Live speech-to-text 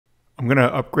I'm going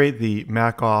to upgrade the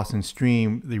MacOS and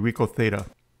stream the RICOH THETA.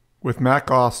 With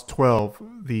MacOS 12,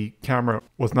 the camera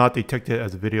was not detected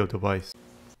as a video device.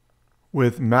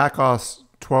 With macOS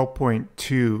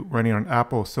 12.2 running on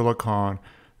Apple Silicon,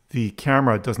 the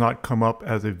camera does not come up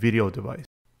as a video device.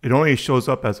 It only shows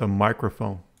up as a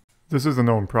microphone. This is a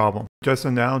known problem. Just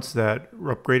announced that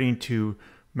upgrading to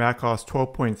macOS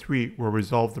 12.3 will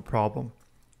resolve the problem.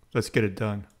 Let's get it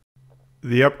done.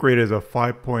 The upgrade is a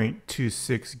 5.26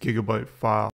 gigabyte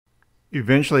file.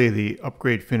 Eventually the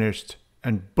upgrade finished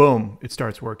and boom, it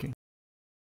starts working.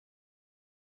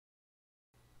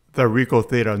 The RICOH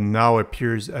THETA now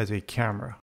appears as a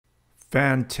camera.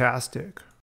 Fantastic.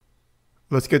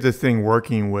 Let's get this thing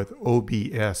working with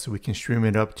OBS so we can stream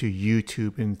it up to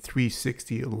YouTube in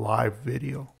 360 live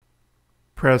video.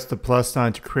 Press the plus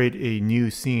sign to create a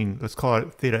new scene. Let's call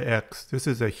it Theta X. This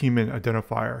is a human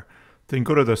identifier. Then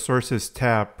go to the Sources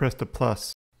tab, press the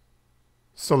plus.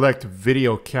 Select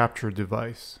Video Capture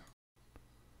Device.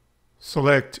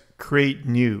 Select Create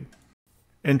New.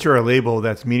 Enter a label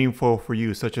that's meaningful for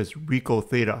you, such as RICOH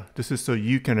THETA. This is so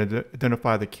you can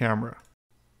identify the camera.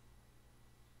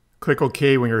 Click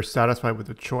OK when you're satisfied with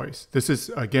the choice. This is,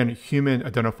 again, human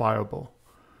identifiable.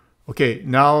 Okay,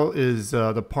 now is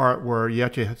the part where you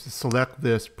actually have to select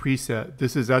this preset.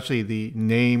 This is actually the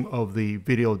name of the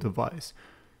video device.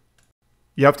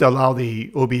 You have to allow the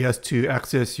OBS to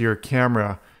access your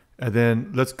camera, and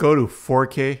then let's go to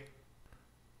 4K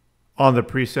on the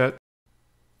preset.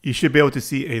 You should be able to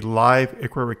see a live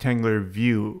equirectangular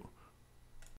view.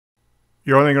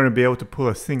 You're only going to be able to pull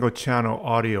a single channel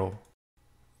audio.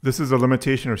 This is a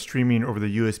limitation of streaming over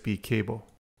the USB cable.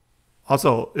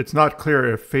 Also, it's not clear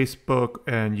if Facebook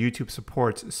and YouTube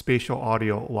supports spatial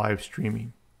audio live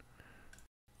streaming.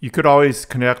 You could always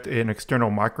connect an external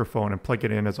microphone and plug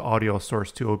it in as audio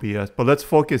source to OBS, but let's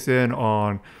focus in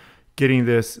on getting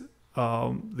this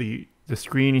the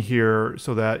screen here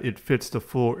so that it fits the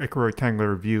full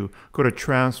equirectangular view. Go to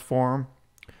Transform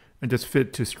and just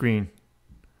fit to screen.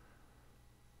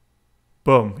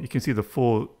 Boom, you can see the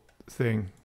full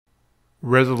thing.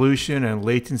 Resolution and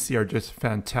latency are just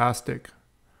fantastic.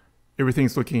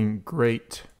 Everything's looking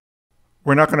great.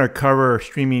 We're not going to cover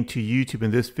streaming to YouTube in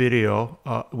this video.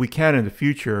 We can in the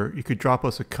future. You could drop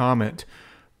us a comment,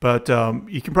 but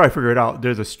you can probably figure it out.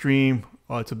 There's a stream.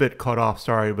 It's a bit cut off,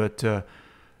 sorry, but there's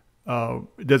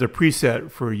a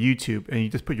preset for YouTube, and you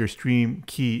just put your stream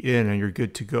key in and you're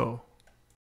good to go.